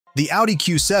The Audi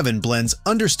Q7 blends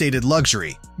understated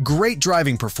luxury, great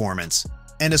driving performance,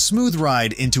 and a smooth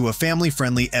ride into a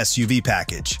family-friendly SUV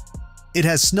package. It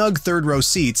has snug third-row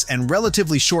seats and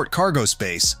relatively short cargo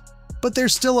space, but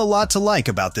there's still a lot to like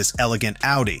about this elegant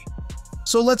Audi.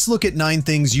 So let's look at 9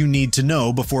 things you need to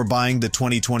know before buying the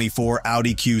 2024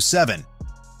 Audi Q7.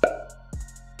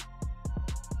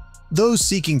 Those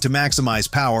seeking to maximize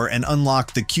power and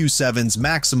unlock the Q7's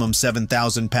maximum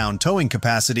 7,000-pound towing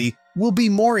capacity will be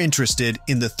more interested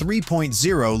in the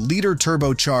 3.0-liter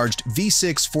turbocharged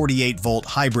V6 48-volt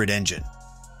hybrid engine.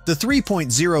 The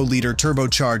 3.0-liter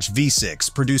turbocharged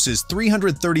V6 produces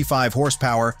 335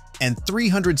 horsepower and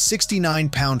 369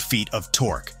 pound-feet of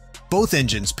torque. Both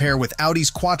engines pair with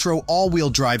Audi's Quattro all-wheel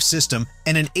drive system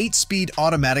and an 8-speed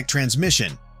automatic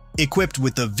transmission. Equipped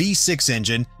with the V6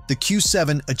 engine, the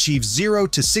Q7 achieves 0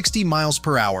 to 60 miles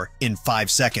per hour in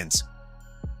 5 seconds.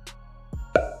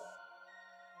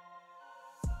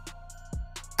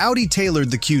 Audi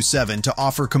tailored the Q7 to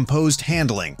offer composed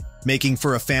handling, making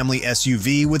for a family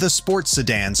SUV with a sports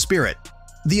sedan spirit.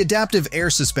 The adaptive air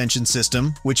suspension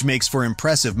system, which makes for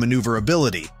impressive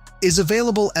maneuverability, is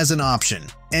available as an option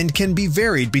and can be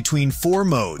varied between 4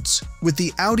 modes with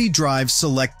the Audi Drive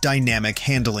Select Dynamic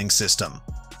Handling System.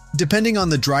 Depending on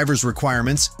the driver's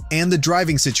requirements and the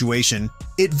driving situation,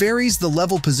 it varies the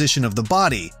level position of the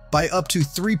body by up to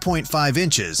 3.5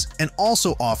 inches and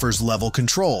also offers level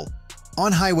control.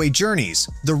 On highway journeys,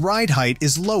 the ride height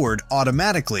is lowered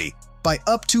automatically by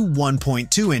up to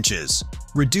 1.2 inches,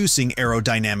 reducing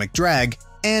aerodynamic drag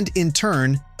and, in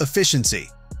turn, efficiency.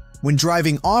 When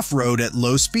driving off-road at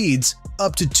low speeds,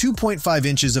 up to 2.5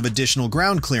 inches of additional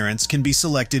ground clearance can be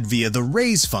selected via the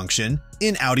raise function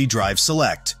in Audi Drive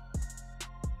Select.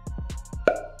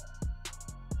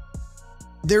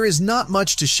 There is not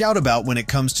much to shout about when it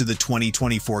comes to the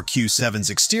 2024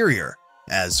 Q7's exterior,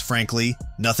 as, frankly,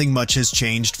 nothing much has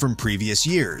changed from previous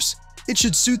years. It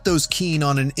should suit those keen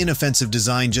on an inoffensive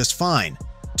design just fine.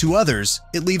 To others,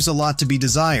 it leaves a lot to be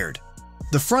desired.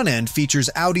 The front end features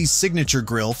Audi's signature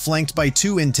grille flanked by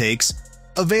 2 intakes,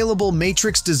 available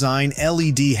matrix design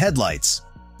LED headlights,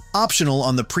 optional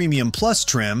on the Premium Plus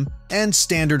trim and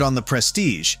standard on the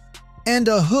Prestige, and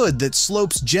a hood that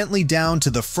slopes gently down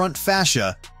to the front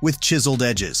fascia with chiseled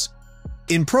edges.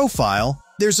 In profile,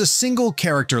 there's a single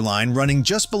character line running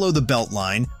just below the belt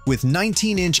line with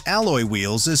 19-inch alloy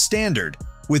wheels as standard,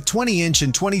 with 20-inch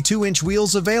and 22-inch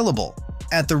wheels available.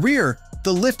 At the rear,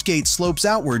 the liftgate slopes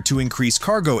outward to increase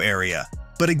cargo area,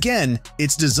 but again,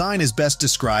 its design is best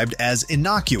described as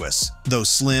innocuous, though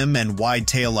slim and wide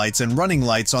taillights and running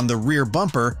lights on the rear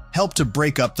bumper help to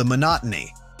break up the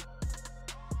monotony.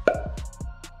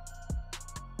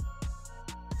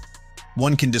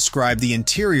 One can describe the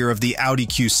interior of the Audi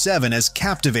Q7 as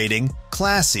captivating,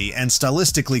 classy, and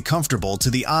stylistically comfortable to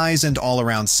the eyes and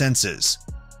all-around senses.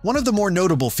 One of the more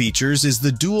notable features is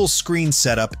the dual-screen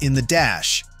setup in the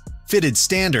dash. Fitted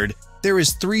standard, there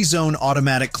is 3-zone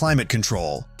automatic climate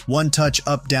control, 1-touch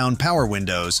up-down power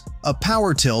windows, a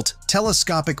power tilt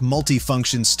telescopic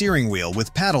multifunction steering wheel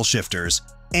with paddle shifters,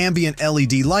 ambient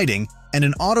LED lighting, and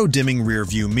an auto-dimming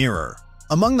rear-view mirror.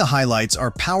 Among the highlights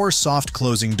are power soft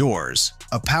closing doors,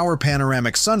 a power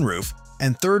panoramic sunroof,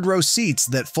 and third-row seats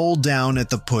that fold down at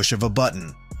the push of a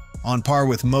button. On par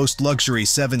with most luxury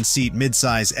 7-seat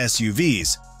midsize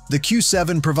SUVs, the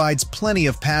Q7 provides plenty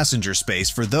of passenger space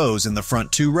for those in the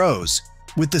front 2 rows.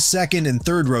 With the second and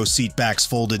third row seatbacks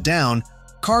folded down,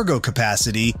 cargo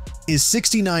capacity is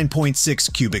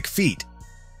 69.6 cubic feet.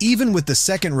 Even with the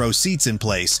second row seats in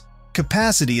place,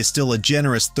 capacity is still a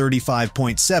generous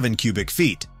 35.7 cubic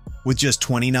feet. With just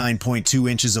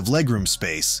 29.2 inches of legroom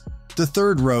space, the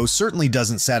third row certainly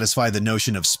doesn't satisfy the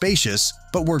notion of spacious,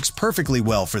 but works perfectly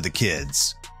well for the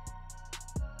kids.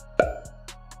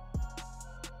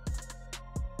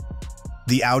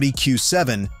 The Audi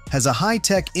Q7 has a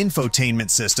high-tech infotainment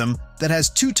system that has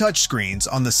 2 touchscreens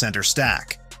on the center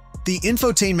stack. The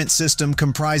infotainment system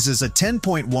comprises a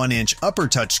 10.1-inch upper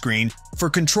touchscreen for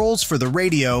controls for the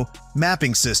radio,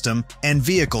 mapping system, and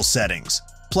vehicle settings,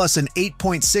 plus an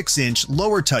 8.6-inch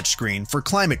lower touchscreen for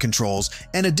climate controls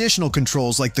and additional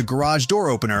controls like the garage door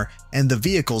opener and the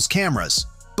vehicle's cameras.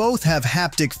 Both have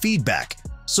haptic feedback,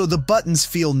 so the buttons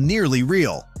feel nearly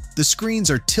real. The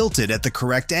screens are tilted at the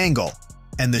correct angle,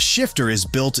 and the shifter is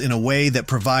built in a way that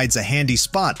provides a handy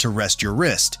spot to rest your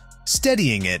wrist,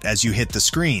 steadying it as you hit the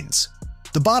screens.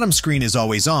 The bottom screen is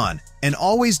always on and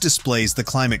always displays the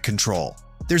climate control.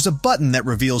 There's a button that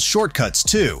reveals shortcuts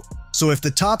too, so if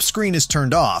the top screen is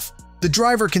turned off, the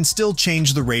driver can still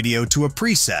change the radio to a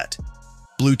preset.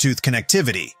 Bluetooth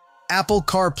connectivity, Apple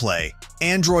CarPlay,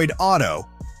 Android Auto,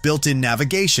 built-in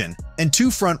navigation, and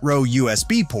 2 front-row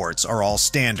USB ports are all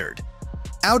standard.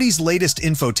 Audi's latest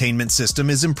infotainment system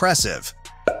is impressive.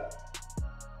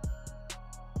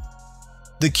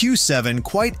 The Q7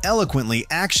 quite eloquently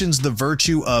actions the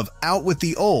virtue of out with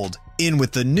the old, in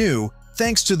with the new,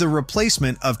 thanks to the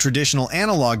replacement of traditional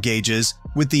analog gauges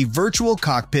with the Virtual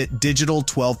Cockpit digital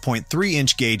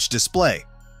 12.3-inch gauge display.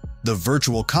 The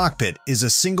Virtual Cockpit is a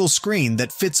single screen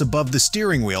that fits above the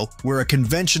steering wheel where a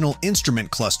conventional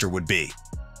instrument cluster would be.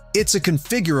 It's a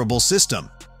configurable system.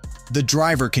 The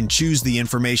driver can choose the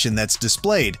information that's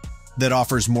displayed that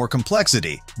offers more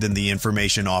complexity than the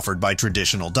information offered by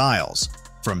traditional dials,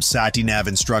 from sat-nav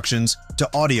instructions to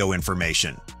audio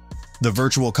information. The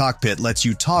Virtual Cockpit lets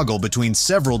you toggle between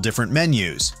several different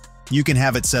menus. You can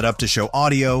have it set up to show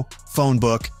audio, phone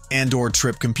book, and/or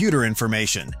trip computer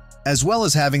information, as well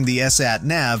as having the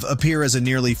sat-nav appear as a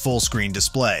nearly full-screen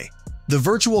display. The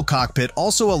Virtual Cockpit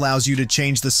also allows you to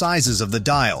change the sizes of the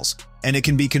dials, and it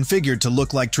can be configured to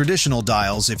look like traditional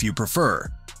dials if you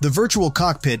prefer. The Virtual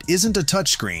Cockpit isn't a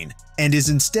touchscreen and is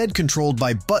instead controlled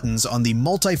by buttons on the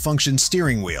multifunction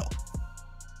steering wheel.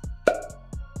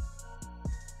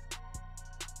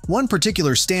 One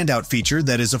particular standout feature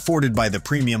that is afforded by the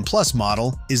Premium Plus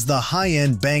model is the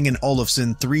high-end Bang &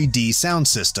 Olufsen 3D sound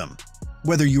system.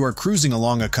 Whether you are cruising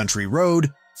along a country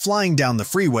road, flying down the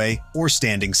freeway, or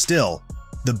standing still,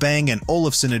 the Bang &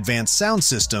 Olufsen Advanced Sound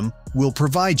System will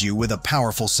provide you with a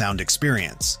powerful sound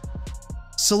experience.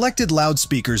 Selected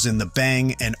loudspeakers in the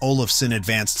Bang & Olufsen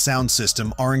Advanced Sound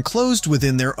System are enclosed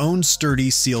within their own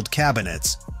sturdy sealed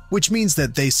cabinets, which means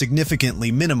that they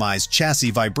significantly minimize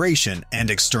chassis vibration and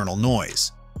external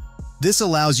noise. This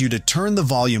allows you to turn the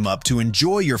volume up to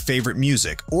enjoy your favorite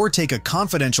music or take a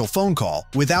confidential phone call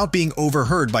without being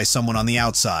overheard by someone on the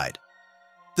outside.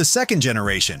 The second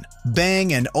generation,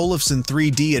 Bang & Olufsen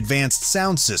 3D Advanced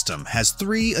Sound System has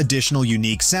 3 additional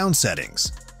unique sound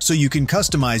settings, so you can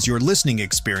customize your listening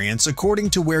experience according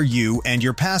to where you and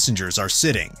your passengers are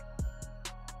sitting.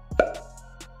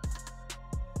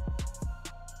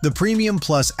 The Premium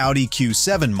Plus Audi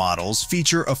Q7 models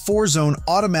feature a 4-zone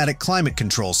automatic climate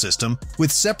control system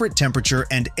with separate temperature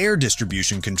and air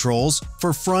distribution controls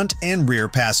for front and rear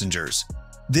passengers.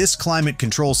 This climate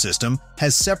control system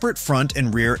has separate front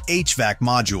and rear HVAC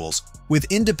modules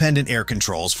with independent air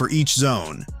controls for each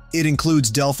zone. It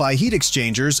includes Delphi heat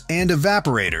exchangers and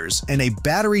evaporators and a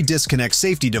battery disconnect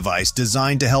safety device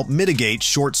designed to help mitigate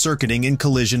short-circuiting in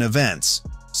collision events.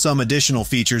 Some additional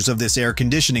features of this air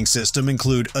conditioning system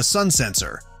include a sun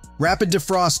sensor, rapid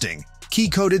defrosting,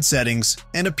 key-coded settings,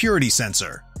 and a purity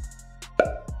sensor.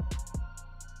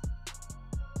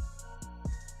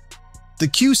 The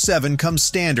Q7 comes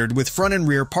standard with front and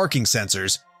rear parking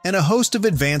sensors and a host of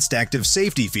advanced active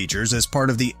safety features as part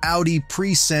of the Audi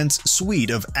Pre-Sense suite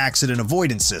of accident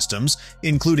avoidance systems,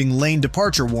 including lane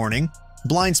departure warning,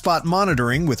 blind spot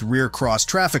monitoring with rear cross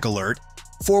traffic alert,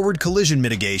 forward collision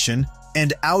mitigation,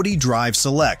 and Audi Drive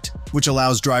Select, which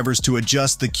allows drivers to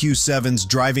adjust the Q7's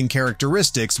driving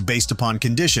characteristics based upon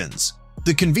conditions.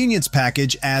 The convenience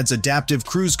package adds adaptive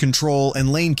cruise control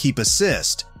and lane keep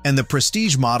assist, and the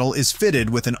Prestige model is fitted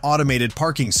with an automated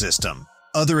parking system.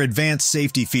 Other advanced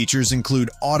safety features include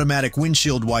automatic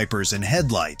windshield wipers and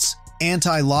headlights,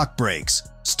 anti-lock brakes,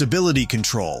 stability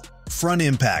control, front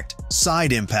impact,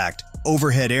 side impact,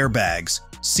 overhead airbags,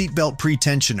 seatbelt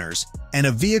pretensioners, and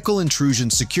a vehicle intrusion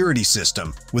security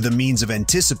system with a means of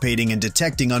anticipating and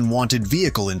detecting unwanted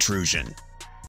vehicle intrusion.